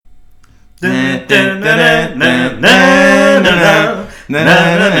Hello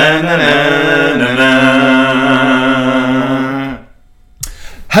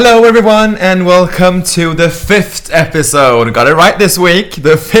everyone and welcome to the 5th episode, got it right this week,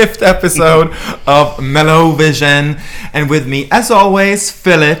 the 5th episode of MelloVision, and with me as always,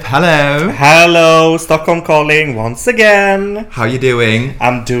 Philip, hello. Hello, Stockholm calling once again. How you doing?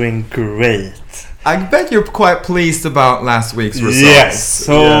 I'm doing great. I bet you're quite pleased about last week's results. Yes,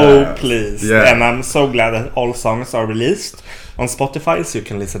 so pleased. Yeah. And I'm so glad that all songs are released on Spotify so you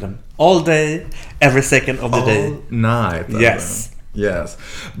can listen to them all day, every second of the day. All night. Yes,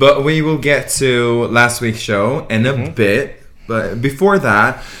 but we will get to last week's show in a bit. But before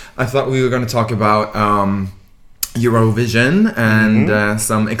that, I thought we were going to talk about Eurovision and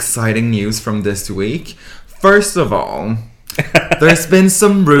some exciting news from this week. First of all, there's been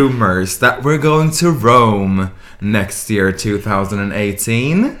some rumors that we're going to Rome next year,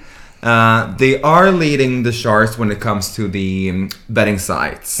 2018. They are leading the charts when it comes to the betting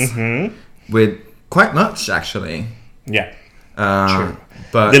sites with quite much, actually. Yeah. True.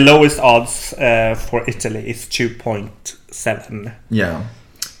 But the lowest odds for Italy is 2.7. Yeah.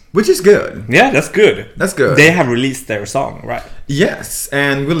 Which is good. Yeah, that's good. That's good. They have released their song, right? Yes,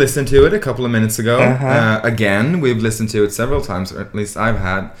 and we listened to it a couple of minutes ago. Again, we've listened to it several times, or at least I've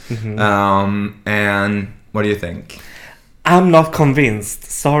had. And what do you think? I'm not convinced.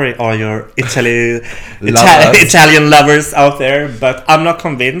 Sorry, all your Italian lovers out there, but I'm not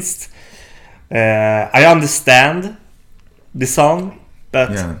convinced. I understand the song,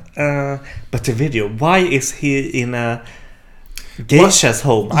 but the video. Why is he in a geisha's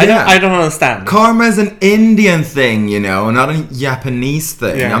home? I don't understand. Karma is an Indian thing, not a Japanese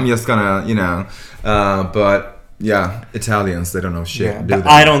thing. Yeah. I'm just gonna, but yeah, Italians, they don't know shit. Yeah, but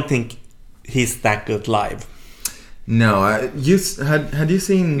I don't think he's that good live. No, had you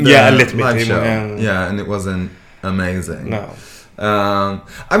seen the a little live bit show? And it wasn't amazing. No.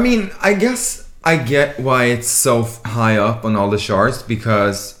 I mean, I guess I get why it's so high up on all the charts,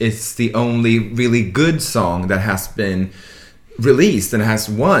 because it's the only really good song that has been released and has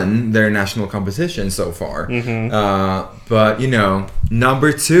won their national competition so far. But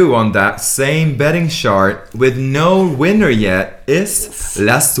number 2 on that same betting chart with no winner yet is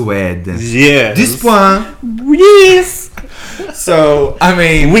La Suède. Yes. 10 points. Yes. So I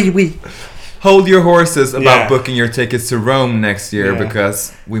mean, oui. Hold your horses about booking your tickets to Rome next year,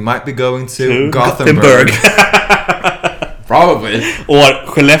 because we might be going to Gothenburg. Probably. Or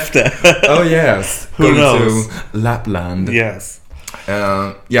Skellefteå. Oh yes. Who going knows? to Lapland. Yes.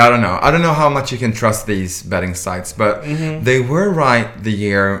 I don't know. I don't know how much you can trust these betting sites, but they were right the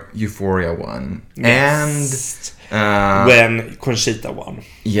year Euphoria won. Yes. And when Conchita won.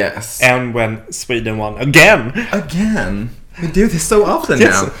 Yes. And when Sweden won again. We do this so often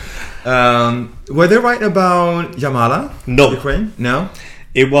now. Were they right about Jamala? No. Ukraine? No?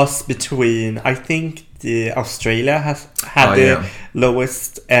 It was between, I think the Australia had the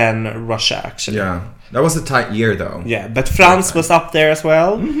lowest, and Russia actually. Yeah. That was a tight year though. Yeah, but France was up there as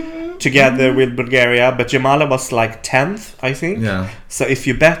well, together with Bulgaria, but Jamala was like 10th, I think. Yeah. So if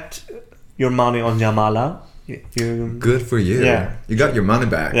you bet your money on Jamala, you... Good for you. Yeah. You got your money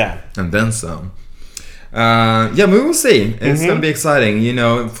back. Yeah. And then some. We will see. It's going to be exciting.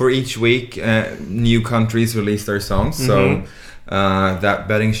 For each week, new countries release their songs. So that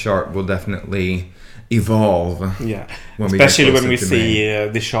betting chart will definitely evolve. Yeah. Especially when we see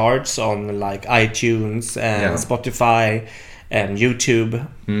the charts on like iTunes and Spotify and YouTube.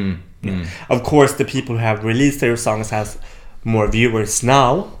 Of course, the people who have released their songs has more viewers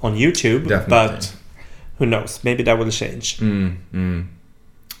now on YouTube. Definitely. But who knows? Maybe that will change.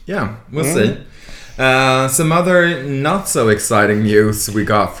 Yeah, we'll see. Some other not so exciting news we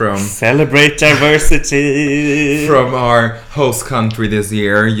got from Celebrate Diversity from our host country this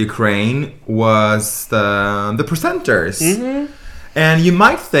year, Ukraine, was the presenters. And you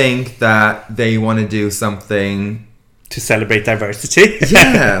might think that they want to do something to celebrate diversity.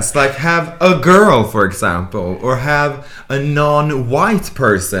 Yes, like have a girl, for example, or have a non-white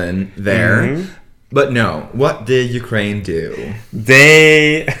person there. But no, what did Ukraine do?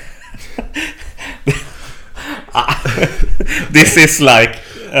 They... This is like...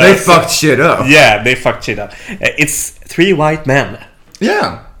 they fucked shit up. Yeah, they fucked shit up. It's 3 white men.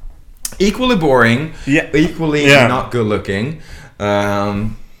 Yeah. Equally boring. Yeah. Equally not good looking.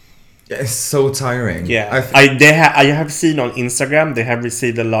 It's so tiring. Yeah. I have seen on Instagram, they have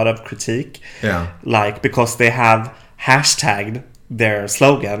received a lot of critique. Yeah. Like, because they have hashtagged their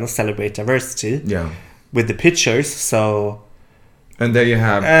slogan, Celebrate Diversity. Yeah. With the pictures, so... And there you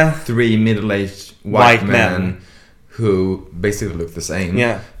have 3 middle-aged white men who basically look the same.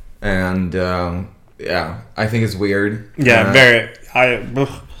 Yeah. and I think it's weird. Yeah,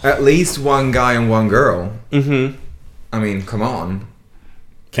 At least one guy and one girl. Mm-hmm. I mean, come on.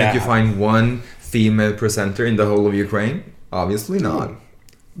 Can't you find one female presenter in the whole of Ukraine? Obviously not.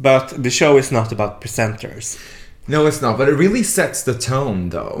 But the show is not about presenters. No, it's not. But it really sets the tone,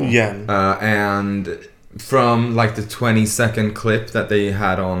 though. Yeah. And from like the 20-second clip that they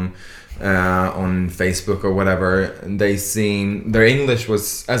had on Facebook or whatever, their English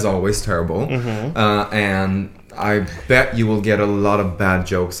was, as always, terrible. Mm-hmm. And I bet you will get a lot of bad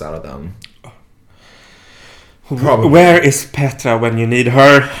jokes out of them. Probably. Where is Petra when you need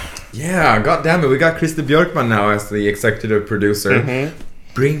her? Yeah, god damn it. We got Christer Björkman now as the executive producer. Mm-hmm.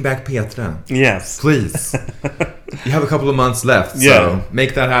 Bring back Petra. Yes. Please. You have a couple of months left, so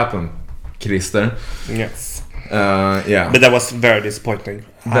make that happen, Christer. Yes. Yeah. But that was very disappointing.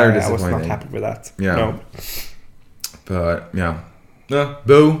 Very disappointing. I was not happy with that. Yeah. No. But, yeah.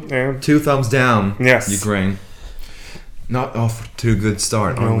 Boo. Yeah. 2 thumbs down. Yes. Ukraine. Not off to a good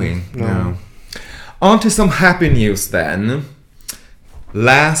start, are we? No. On to some happy news then.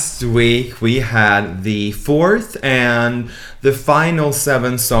 Last week we had the 4th and the final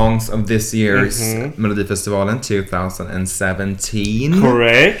 7 songs of this year's Melodifestivalen 2017.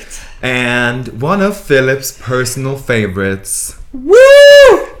 Correct. And one of Philip's personal favorites.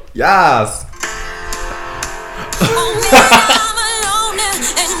 Woo! Yes!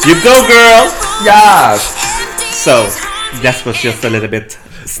 You go, girl! Yes! So, that was just a little bit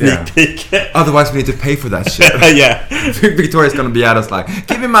sneak peek. Otherwise we need to pay for that shit. Yeah. Victoria's gonna be at us like,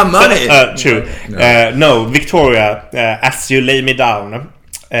 give me my money! True. No, Victoria, As You Lay Me Down.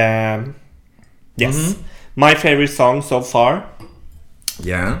 Yes. My favorite song so far.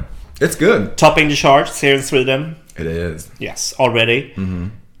 Yeah. It's good. Topping the charts here in Sweden. It is. Yes, already.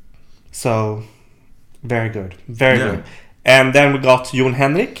 So, very good. Very good. And then we got Jon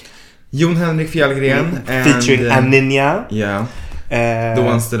Henrik. Jon Henrik Fjällgren. Featuring Aninia. Yeah. The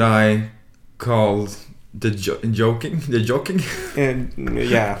ones that I called the joking.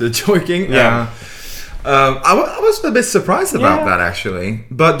 Yeah. The joking. Yeah. I was a bit surprised about that actually.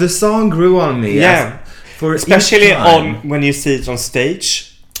 But the song grew on me. Yeah. Especially when you see it on stage.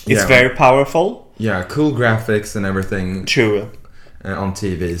 It's very powerful. Yeah, cool graphics and everything. True. On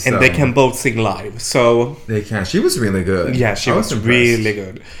TV. So. And they can both sing live, so... They can. She was really good. Yeah, she was really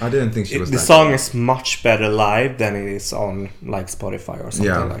good. I didn't think she was the that song good. is much better live than it is on like Spotify or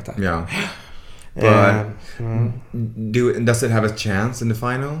something like that. Yeah. But does it have a chance in the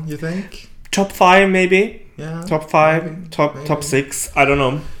final, you think? Top 5 maybe. Yeah. Top 5, top 6, I don't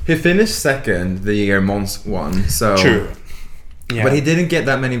know. He finished second the year Måns won, so... True. Yeah. But he didn't get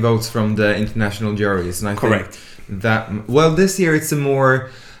that many votes from the international juries, and I think that this year it's a more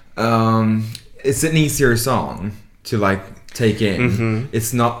it's an easier song to like take in.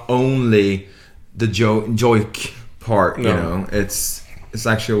 It's not only the joik part, you know, it's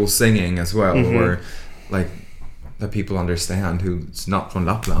actual singing as well, or like that people understand who's not from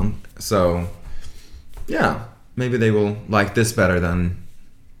Lapland. So yeah, maybe they will like this better than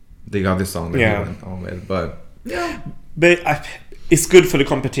the other song that he went on with. But but it's good for the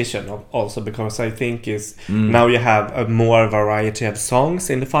competition also, because I think now you have a more variety of songs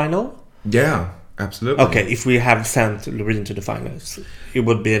in the final. Yeah, absolutely. Okay, if we have sent Loreen to the finals, it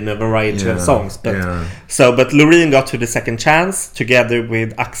would be in a variety of songs. But but Loreen got to the second chance together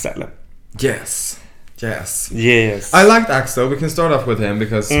with Axel. Yes. I liked Axel. We can start off with him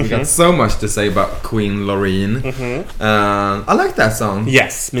because we got so much to say about Queen Loreen. I like that song.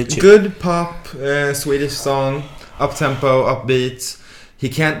 Yes, me too. Good pop Swedish song. Up-tempo, upbeat. He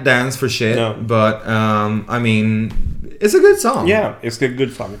can't dance for shit, but I mean, it's a good song. Yeah, it's a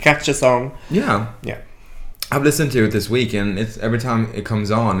good song. Catchy song. Yeah. I've listened to it this week, and it's every time it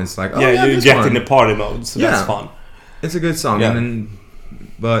comes on, it's like, you get in the party mode, so that's fun. It's a good song,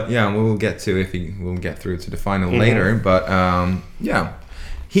 but we'll get to if we'll get through to the final later. But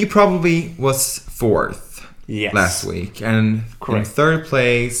he probably was 4th last week, and in 3rd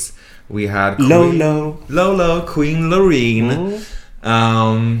place. We had Lolo, Queen Loreen.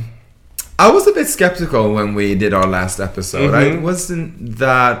 I was a bit skeptical when we did our last episode. I wasn't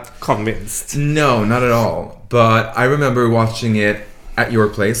that convinced. No, not at all. But I remember watching it at your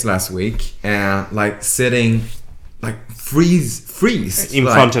place last week and like sitting like freeze in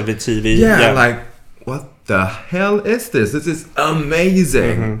front of the TV. Yeah, like what the hell is this? This is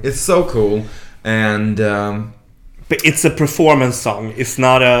amazing. It's so cool. And but it's a performance song. It's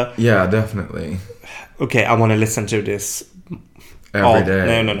not a... Yeah, definitely. Okay, I want to listen to this every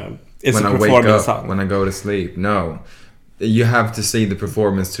day. No. It's when a performance song. When I go to sleep. No. You have to see the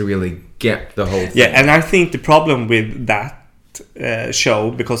performance to really get the whole thing. Yeah, and I think the problem with that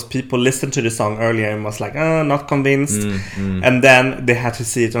show because people listened to the song earlier and was like, not convinced. And then they had to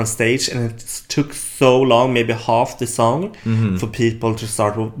see it on stage, and it took so long, maybe half the song, for people to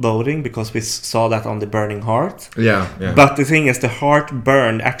start voting, because we saw that on the Burning Heart. Yeah. But the thing is, the heart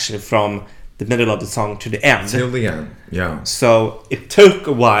burned actually from the middle of the song to the end. Till the end, yeah. So it took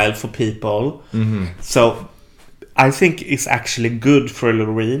a while for people. So I think it's actually good for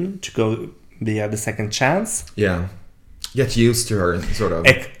Loreen to go via the second chance. Yeah. Get used to her, sort of.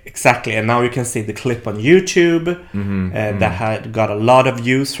 Exactly. And now you can see the clip on YouTube that had got a lot of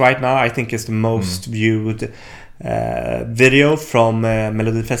views right now. I think it's the most viewed video from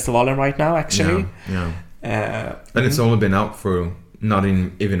Melodifestivalen right now, actually. Yeah. And it's only been out for not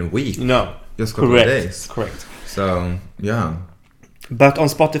even a week. No. Just a couple of days. Correct. So, yeah. But on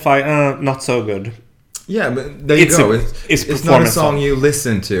Spotify, not so good. Yeah, but there you go. It's not a song you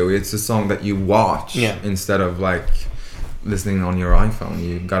listen to. It's a song that you watch instead of like listening on your iPhone.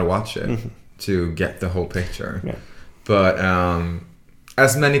 You gotta watch it to get the whole picture. Yeah. But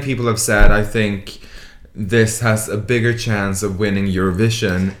as many people have said, I think this has a bigger chance of winning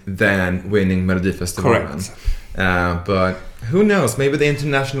Eurovision than winning Melodifestivalen. Correct. But who knows? Maybe the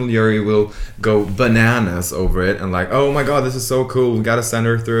international jury will go bananas over it and like, oh my god, this is so cool, we gotta send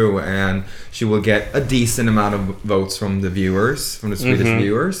her through, and she will get a decent amount of votes from the viewers, from the Swedish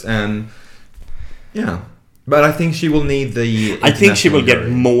viewers, and yeah. But I think she will need the I think she will get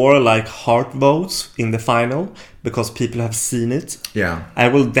more like heart votes in the final because people have seen it. Yeah. I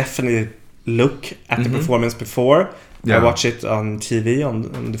will definitely look at the performance before I watch it on TV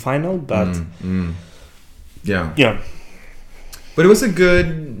on the final, but yeah. But it was a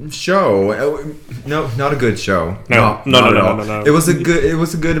good show. No, not a good show. No. It was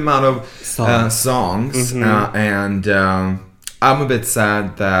a good amount of songs, and I'm a bit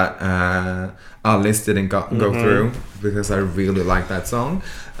sad that Alice didn't go through because I really like that song.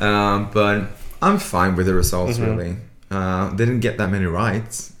 But I'm fine with the results. Really, didn't get that many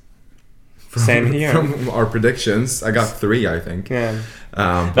rights. Same here. From our predictions, I got 3, I think. Yeah.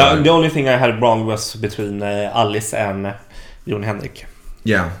 The only thing I had wrong was between Alice and Jon Henrik.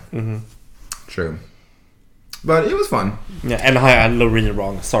 Yeah. True. But it was fun. Yeah, and I had Loreen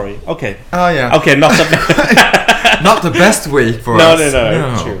wrong. Sorry. Okay. Oh yeah. Okay, not the not the best week for us.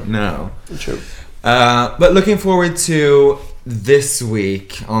 No. True. But looking forward to this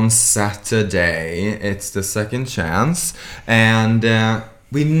week on Saturday. It's the second chance, and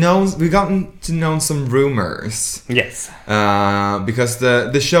we've gotten to know some rumors. Yes. Because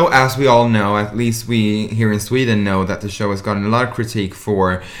the show, as we all know, at least we here in Sweden know that the show has gotten a lot of critique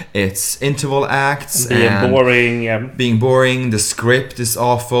for its interval acts. Being boring. The script is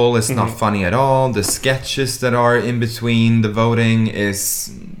awful. It's not funny at all. The sketches that are in between the voting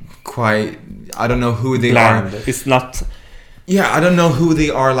is quite... I don't know who they are. It's not... Yeah, I don't know who they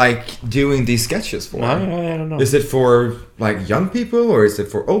are like doing these sketches for. I don't know. Is it for like young people, or is it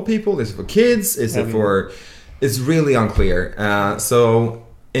for old people? Is it for kids? Is it for... It's really unclear. So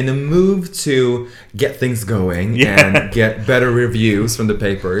in a move to get things going and get better reviews from the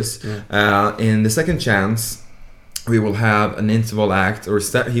papers, in the second chance, we will have an interval act, or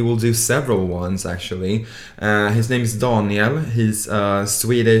he will do several ones actually. His name is Daniel. He's a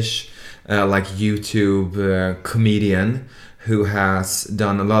Swedish like YouTube comedian who has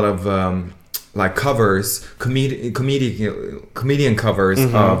done a lot of like covers, comedian covers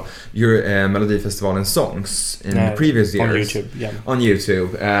of your Melodifestivalen songs in the previous years on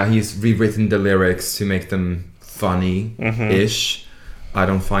YouTube. He's rewritten the lyrics to make them funny-ish. I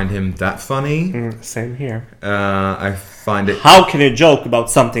don't find him that funny. Same here. I find it... How can you joke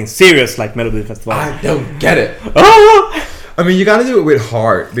about something serious like Melodifestivalen? I don't get it. I mean, you gotta do it with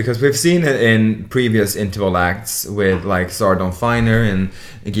heart, because we've seen it in previous interval acts with like Sardon Feiner and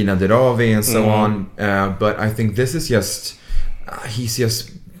Gina Dirawi and so on. But I think this is just... he's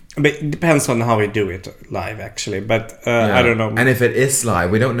just... But it depends on how we do it live, actually. But I don't know. And if it is live,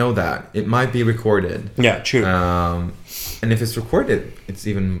 we don't know that. It might be recorded. Yeah, true. And if it's recorded, it's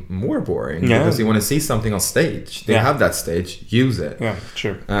even more boring. Because you want to see something on stage. They have that stage. Use it. Yeah,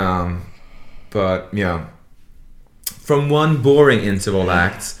 true. But, yeah. From one boring interval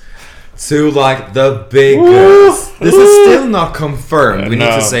act to, like, the biggest. This is still not confirmed. We need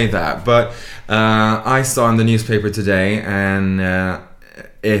to say that. But I saw in the newspaper today, and...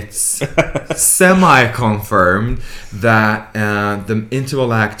 it's semi-confirmed that the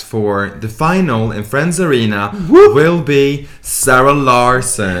interval act for the final in Friends Arena will be Sarah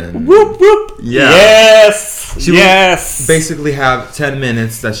Larsson. Whoop whoop. Yeah. Yes. She will basically have 10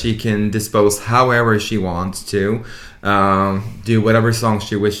 minutes that she can dispose however she wants to. Do whatever song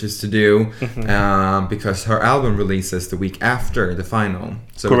she wishes to do, because her album releases the week after the final.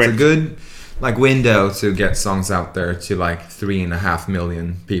 So Correct. It's a good window to get songs out there to 3.5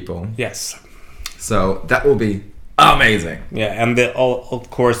 million people. Yes. So that will be amazing. Yeah, and of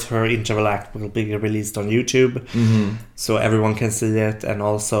course her interval act will be released on YouTube, so everyone can see it, and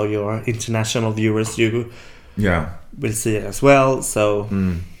also your international viewers will see it as well. So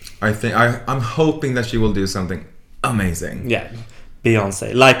I think I'm hoping that she will do something amazing. Yeah,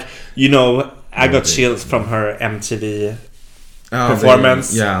 Beyonce. I got chills from her MTV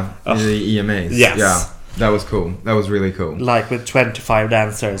performance. The EMAs. Yes. Yeah, that was cool. That was really cool. With 25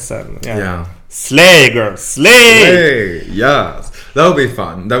 dancers and yeah. Slay, girl, slay! Yes, that will be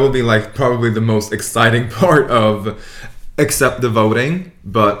fun. That will be probably the most exciting part of, except the voting.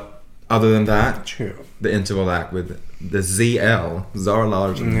 But other than that, true. The interval act with the ZL, Zara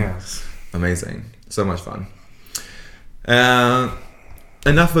Larsson. Yes, amazing. So much fun.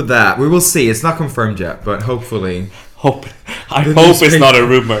 Enough with that. We will see. It's not confirmed yet, but hopefully. I hope it's not a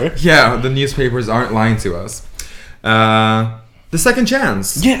rumor. Yeah, the newspapers aren't lying to us. The second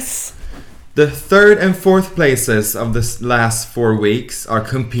chance. Yes. The third and fourth places of the last 4 weeks are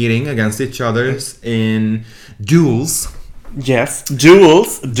competing against each other in duels. Yes,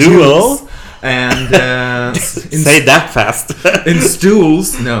 duels. And say that fast. In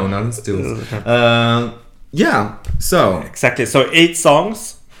stools. No, not in stools. Yeah, so exactly. So 8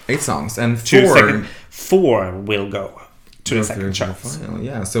 songs. 8 songs and 4 will go to the second chance.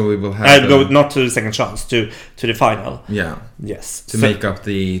 Yeah, so we will have go not to the second chance, to the final. Yeah. Yes. To make up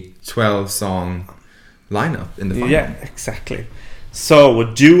the 12-song lineup in the final. Yeah, exactly. So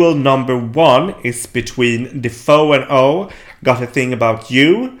duel number 1 is between Defoe and O, Got a Thing About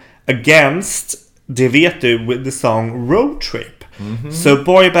You, against De Vetu with the song Road Trip. So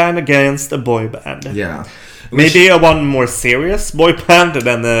boy band against a boy band. Yeah. Maybe one more serious boy band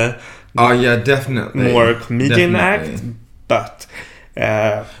than a definitely more comedian act. But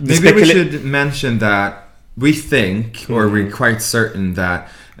maybe we should mention that we think, or we're quite certain that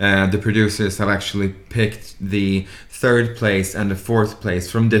the producers have actually picked the third place and the fourth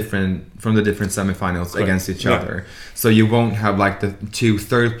place from the different semifinals against each other. So you won't have the 2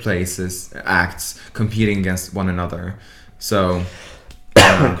 third places acts competing against one another. So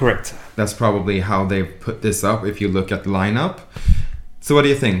correct. That's probably how they've put this up if you look at the lineup. So what do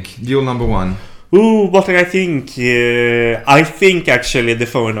you think? Duel number 1. Ooh, what do I think? I think actually the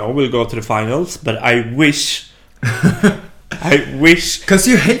Phono will go to the finals, but I wish... Because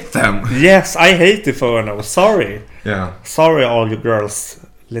you hate them. Yes, I hate the Phono. Sorry. Yeah. Sorry all you girls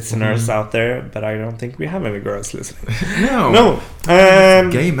listeners out there, but I don't think we have any girls listening. No.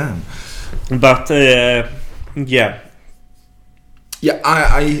 Gay men. But, yeah. Yeah,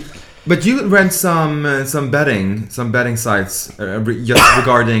 I but you read some betting sites just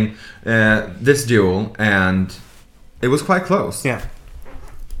regarding this duel, and it was quite close. Yeah,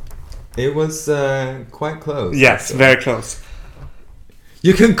 it was quite close. Yes, very close.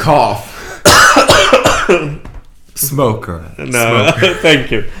 You can cough. Smoker. No, thank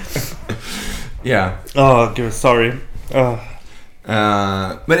you. Yeah. Oh, good. Sorry.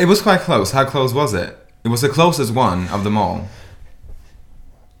 But it was quite close. How close was it? It was the closest one of them all.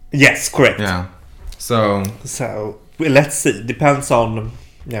 Yes, correct. Yeah. So let's see. Depends on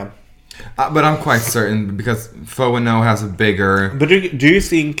but I'm quite certain because Fo and O has a bigger. But do you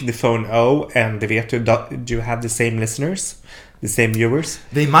think the Phone O and the Vetu do you have the same listeners, the same viewers?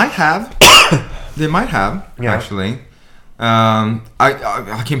 They might have. They might have actually.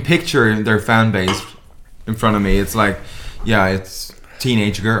 I can picture their fan base in front of me. It's it's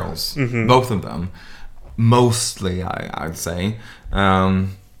teenage girls, both of them, mostly. I'd say.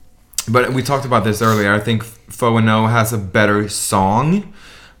 But we talked about this earlier. I think Fo and O has a better song,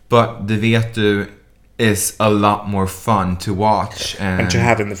 but De Vetu is a lot more fun to watch and to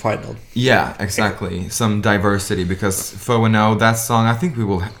have in the final. Yeah, exactly. Some diversity, because Fo and O, that song, I think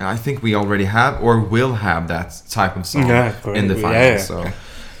we already have or will have that type of song in the final. Yeah. So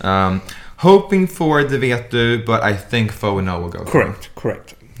hoping for De Vetu, but I think Fo and O will go.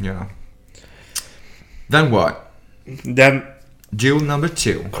 Correct. Yeah. Then what? Then duel number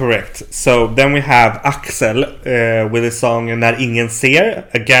 2. Correct. So then we have Axel with the song När ingen ser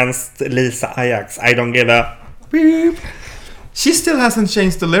against Lisa Ajax. I don't give a beep. She still hasn't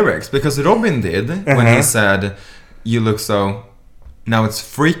changed the lyrics because Robin did when he said, "You look so Now it's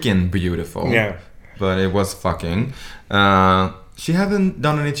freaking beautiful. Yeah. But it was fucking. She haven't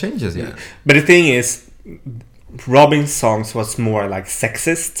done any changes yet. But the thing is, Robin's songs was more like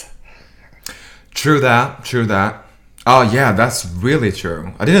sexist. True that. Oh yeah, that's really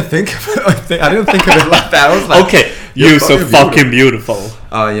true. I didn't think of it. I didn't think of it like that. I was like, okay, you're so fucking beautiful.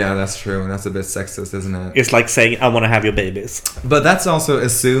 Oh yeah, that's true. That's a bit sexist, isn't it? It's like saying, I want to have your babies. But that's also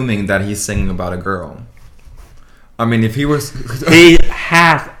assuming that he's singing about a girl. I mean, if he was... He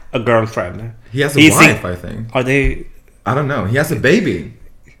has a girlfriend. He has a wife, I think. Are they... I don't know. He has a baby.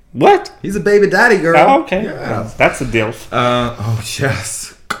 What? He's a baby daddy, girl. Oh, okay. Yeah. That's a deal. Oh,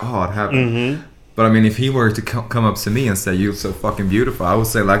 yes. God, heaven. But I mean, if he were to come up to me and say, you're so fucking beautiful, I would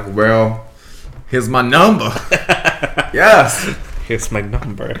say like, well, here's my number. Yes. Here's my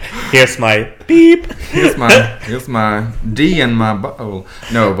number. Here's my beep. Here's my D in my bowl.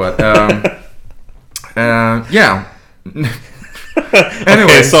 No, but yeah. Anyway,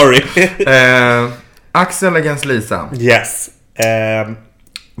 okay, sorry. Axel against Lisa. Yes.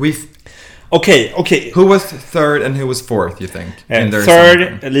 Okay. Who was third and who was fourth, you think?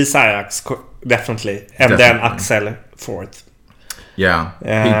 Third, Lisa Ajax, definitely. And then Axel fourth. Yeah.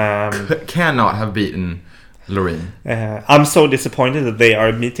 He cannot have beaten Loreen. I'm so disappointed that they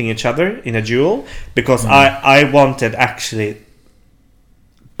are meeting each other in a duel, because I wanted actually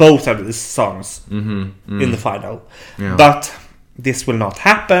both of these songs in the final. Yeah. But this will not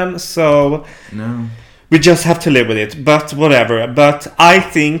happen, so no. We just have to live with it. But whatever. But I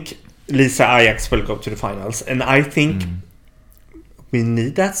think Lisa Ajax will go to the finals, and I think we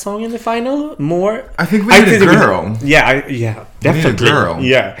need that song in the final more. I think we need a girl. Yeah, definitely. We need a girl.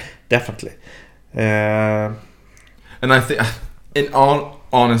 Yeah, definitely. And I think, in all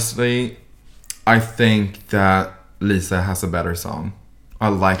honesty, I think that Lisa has a better song. I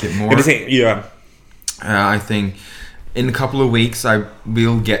like it more. Yeah. I think in a couple of weeks I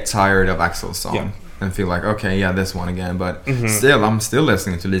will get tired of Axel's song and feel like, okay, yeah, this one again. But still, I'm still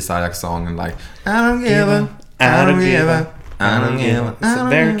listening to Lisa Ajax's song and like, I don't give a, I don't give a, I don't give a. It's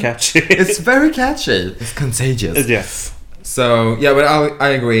very catchy. It's very catchy. It's contagious. Yes. So yeah, but I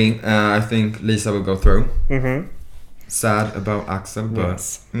agree. I think Lisa will go through. Sad about Axel, but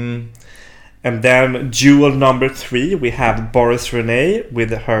yes. And then duel number 3, we have Boris Renee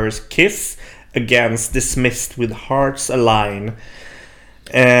with her Kiss against Dismissed with Hearts Align.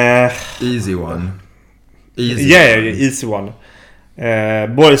 Easy one. Easy one.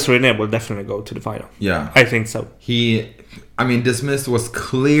 Boris Renee will definitely go to the final. Yeah, I think so. Dismissed was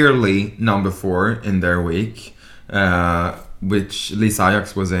clearly number 4 in their week, which Lisa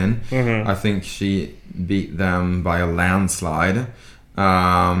Ajax was in. I think she beat them by a landslide.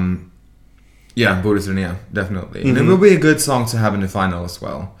 Yeah, Boris Renee, definitely. And it will be a good song to have in the final as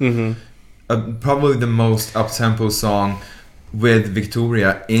well. Probably the most up-tempo song with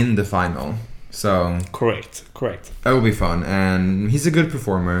Victoria in the final. So correct. That will be fun, and he's a good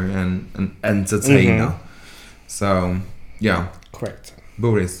performer and an entertainer. So yeah, correct.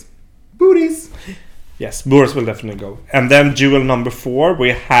 Boris. Yes, Boris will definitely go. And then duel number 4, we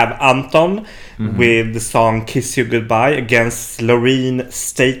have Anton with the song Kiss You Goodbye against Loreen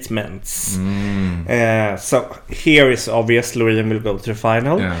Statements. So here is obvious Loreen will go to the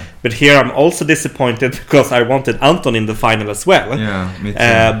final. Yeah. But here I'm also disappointed because I wanted Anton in the final as well. Yeah, me too.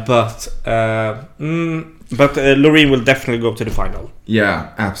 But Loreen will definitely go to the final.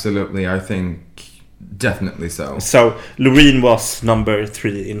 Yeah, absolutely. I think definitely so. So Loreen was number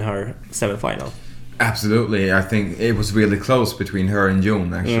 3 in her semi-final. Absolutely, I think it was really close between her and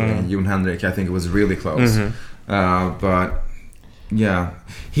Jon. Actually, Jon Henrik, I think it was really close. But yeah,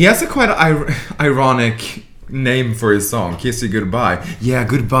 he has a quite ironic name for his song, "Kiss You Goodbye." Yeah,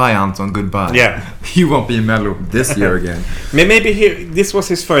 goodbye, Anton. Goodbye. Yeah, he won't be in Mello this year again. Maybe this was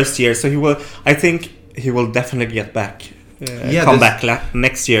his first year, so he will. I think he will definitely get back. Come back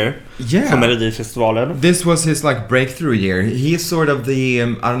next year for Melodifestivalen. This was his like breakthrough year. He's sort of the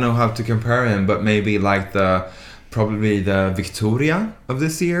I don't know how to compare him, but maybe like probably the Victoria of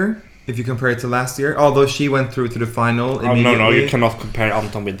this year if you compare it to last year. Although she went through to the final immediately. No, you cannot compare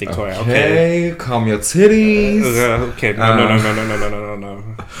Anton with Victoria. Okay, calm your titties. Okay,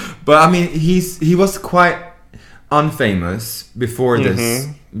 no. But I mean, he was quite unfamous before this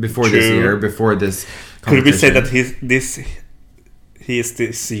year, before this. Could we say that he is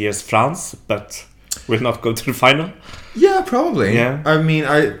this year's France, but will not go to the final? Yeah, probably. Yeah. I mean,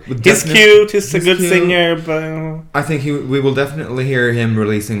 he's cute. He's a good singer, but I think we will definitely hear him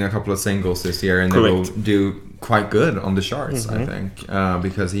releasing a couple of singles this year, and they will do quite good on the charts. I think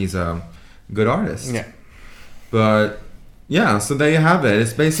because he's a good artist. Yeah. But yeah, so there you have it.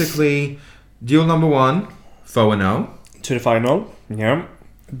 It's basically duel number 1, 4-0 to the final. Yeah.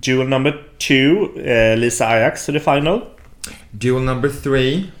 Duel number 2, Lisa Ajax to the final. Duel number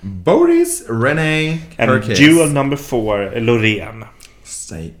 3, Boris, Renee, And Perkis. duel number 4, Loreen.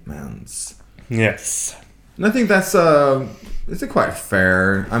 Statements. Yes. And I think that's it's quite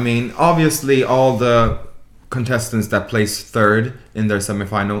fair. I mean, obviously all the contestants that place third in their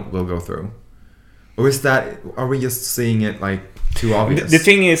semifinal will go through. Or are we just seeing it like too obvious? The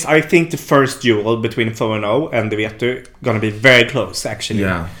thing is, I think the first duel between Fono and the Veto gonna be very close, actually.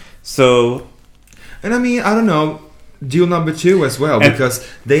 Yeah. So... And I mean, I don't know, duel number 2 as well, because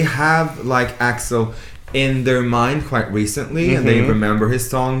they have like Axel in their mind quite recently, and they remember his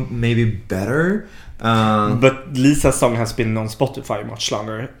song maybe better. But Lisa's song has been on Spotify much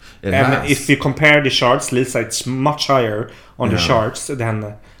longer. And if you compare the charts, Lisa it's much higher on the charts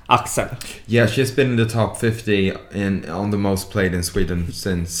than Axel. Yeah, she's been in the top 50 on the most played in Sweden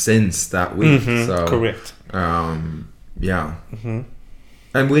since that week. So correct. Yeah.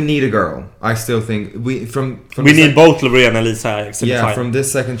 And we need a girl. I still think we need both Loreen and Lisa Ajax in the final. From this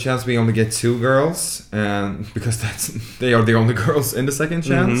second chance we only get 2 girls, and because they are the only girls in the second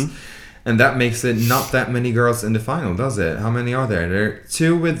chance. And that makes it not that many girls in the final, does it? How many are there? There are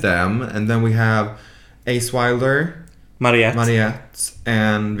 2 with them, and then we have Ace Wilder, Mariette,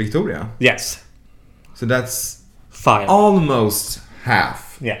 and Victoria. Yes. So that's 5. Almost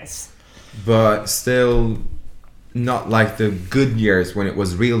half. Yes. But still not like the good years when it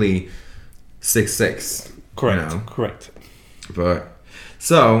was really 6-6. Correct. You know? Correct. But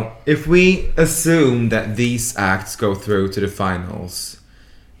so if we assume that these acts go through to the finals,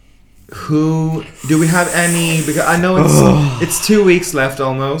 who do we have any? Because I know it's 2 weeks left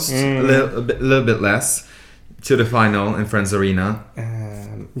almost, a little bit less to the final in Friends Arena.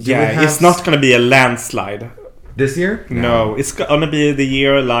 It's not gonna be a landslide this year. No, it's gonna be the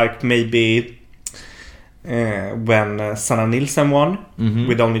year like maybe when Sanna Nilsson won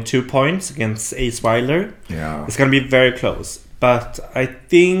with only 2 points against Ace Wilder. Yeah, it's gonna be very close. But I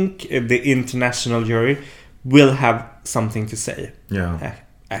think the international jury will have something to say. Yeah.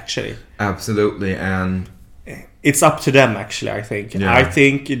 Actually, absolutely, and it's up to them. Actually, I think. Yeah. I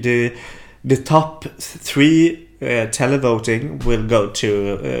think the top 3 televoting will go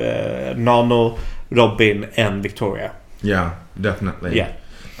to Nano, Robin, and Victoria. Yeah, definitely. Yeah,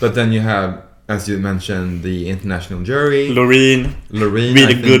 but then you have, as you mentioned, the international jury. Loreen,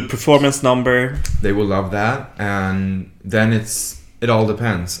 really good performance number. They will love that, and then it all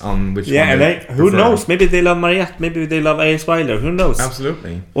depends on which one. Yeah, and who knows? Maybe they love Mariette. Maybe they love Ace Wilder. Who knows?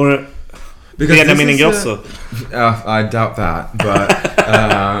 Absolutely. Or Benjamin Ingrosso. I doubt that.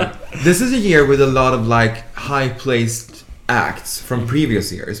 But this is a year with a lot of like high-placed acts from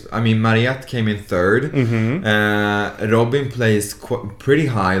previous years. I mean, Mariette came in 3rd. Robin placed pretty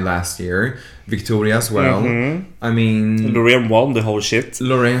high last year. Victoria as well. I mean, Loreen won the whole shit.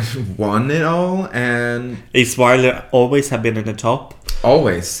 Loreen won it all, and Ace Wilder always have been in the top.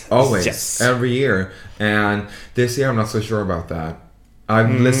 Always, yes. Every year. And this year I'm not so sure about that.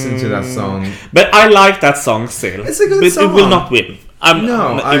 I've listened to that song, but I like that song still. It's a good song. It will not win.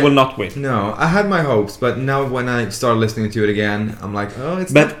 It will not win. No, I had my hopes, but now when I start listening to it again, I'm like,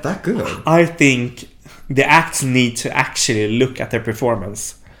 it's not that good. I think the acts need to actually look at their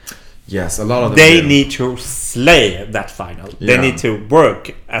performance. Yes, a lot of them They need to slay that final. Yeah. They need to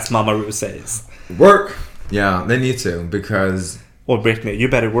work, as Mama Ru says. Work! Yeah, they need to, because... Or Britney, you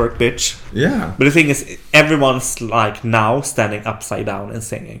better work, bitch. Yeah. But the thing is, everyone's like now standing upside down and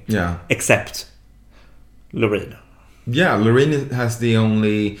singing. Yeah. Except Loreen. Yeah, Loreen is the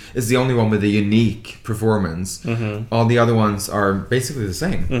only one with a unique performance. All the other ones are basically the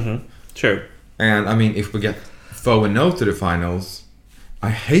same. True. And I mean, if we get Fo and No to the finals, I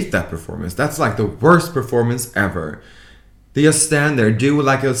hate that performance. That's like the worst performance ever. They just stand there, do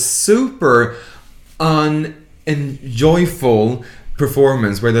like a super unenjoyful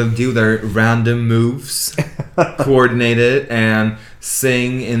performance where they'll do their random moves, coordinated, and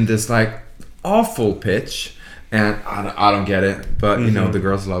sing in this like awful pitch. And I don't get it, but you know the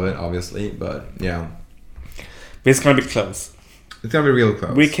girls love it, obviously. But yeah, It's gonna be close. It's gonna be real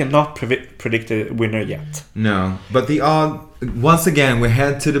close. We cannot predict the winner yet. No, but the odd. Once again, we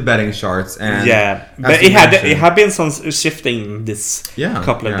head to the betting charts, and but it had been some shifting this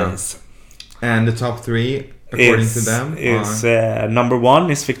couple of days. And the top three, according to them, is number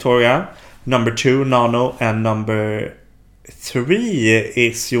 1 is Victoria, number 2 Nano, and number 3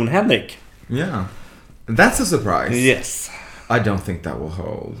 is Jon Henrik. Yeah, that's a surprise. Yes, I don't think that will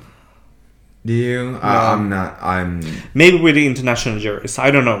hold. Do you? No. I'm not. Maybe with the international juries. I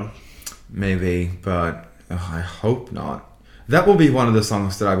don't know. Maybe, but I hope not. That will be one of the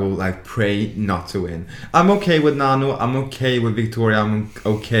songs that I will like pray not to win. I'm okay with Nano. I'm okay with Victoria. I'm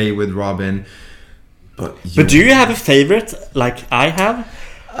okay with Robin. But do you have a favorite like I have?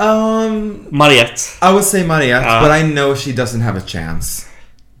 Mariette. I would say Mariette, but I know she doesn't have a chance.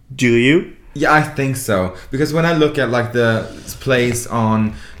 Do you? Yeah, I think so. Because when I look at like the plays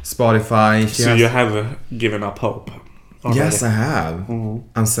on Spotify, you have given up hope. Already. Yes, I have. Mm-hmm.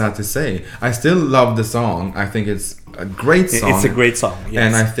 I'm sad to say. I still love the song. I think it's a great song. It's a great song, yes.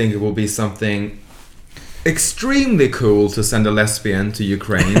 And I think it will be something extremely cool to send a lesbian to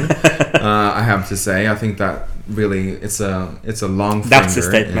Ukraine. I have to say. I think that really it's a long finger. That's a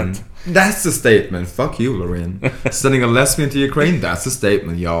statement. That's a statement. Fuck you, Lorraine. Sending a lesbian to Ukraine, that's a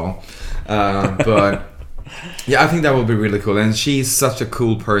statement, y'all. But yeah, I think that will be really cool. And she's such a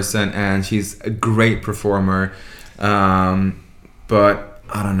cool person and she's a great performer. But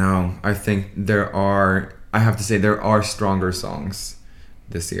I don't know. I think I have to say there are stronger songs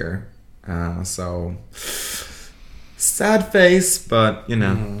this year. So sad face, but you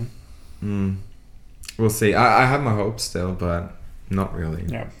know, we'll see. I have my hopes still, but not really.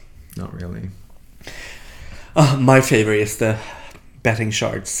 Yeah, not really. My favorite is the betting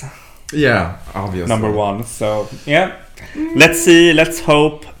charts. Yeah, obviously. Number 1. So yeah, let's see. Let's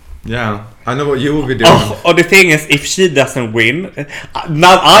hope. Yeah, I know what you will be doing. Oh, the thing is, if she doesn't win,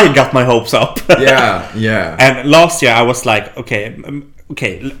 now I got my hopes up. Yeah. And last year I was like, okay.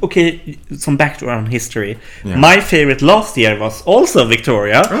 Some background history. Yeah. My favorite last year was also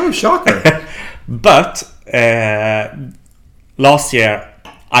Victoria. Oh, shocker! But last year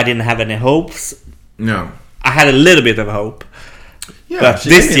I didn't have any hopes. No, I had a little bit of hope. Yeah, but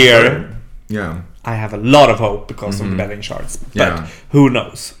this year, yeah, I have a lot of hope because of the betting charts. But who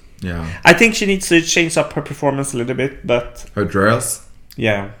knows? Yeah, I think she needs to change up her performance a little bit, but her dress.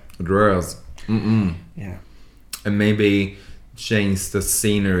 Yeah, her dress. Yeah, and maybe change the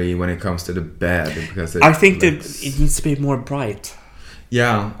scenery when it comes to the bed because I think that it needs to be more bright.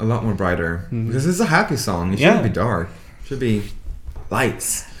 Yeah, a lot more brighter because it's a happy song. It shouldn't be dark. It should be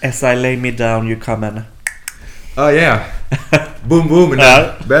lights. As I lay me down, you come in. Oh yeah, boom boom in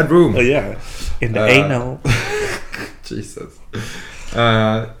the bedroom. Oh yeah, in the anal. Jesus.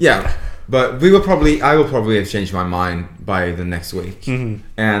 Yeah, but I will probably have changed my mind by the next week,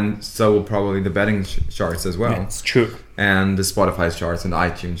 and so will probably the betting charts as well. Yeah, it's true. And the Spotify charts and the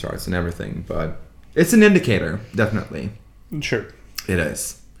iTunes charts and everything. But it's an indicator, definitely. Sure, it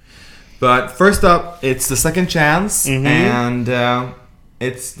is. But first up, it's the second chance, and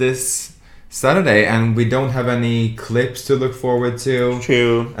it's this Saturday, and we don't have any clips to look forward to.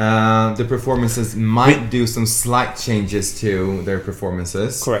 True. The performances might do some slight changes to their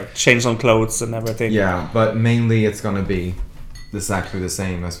performances. Correct. Change some clothes and everything. Yeah, but mainly it's gonna be exactly the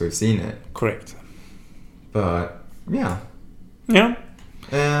same as we've seen it. Correct. But yeah. Yeah.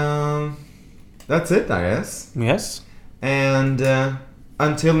 That's it, I guess. Yes. And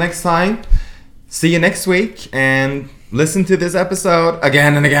until next time, see you next week, and listen to this episode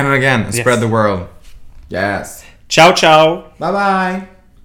again and again and again. Yes. Spread the world. Yes. Ciao, ciao. Bye-bye.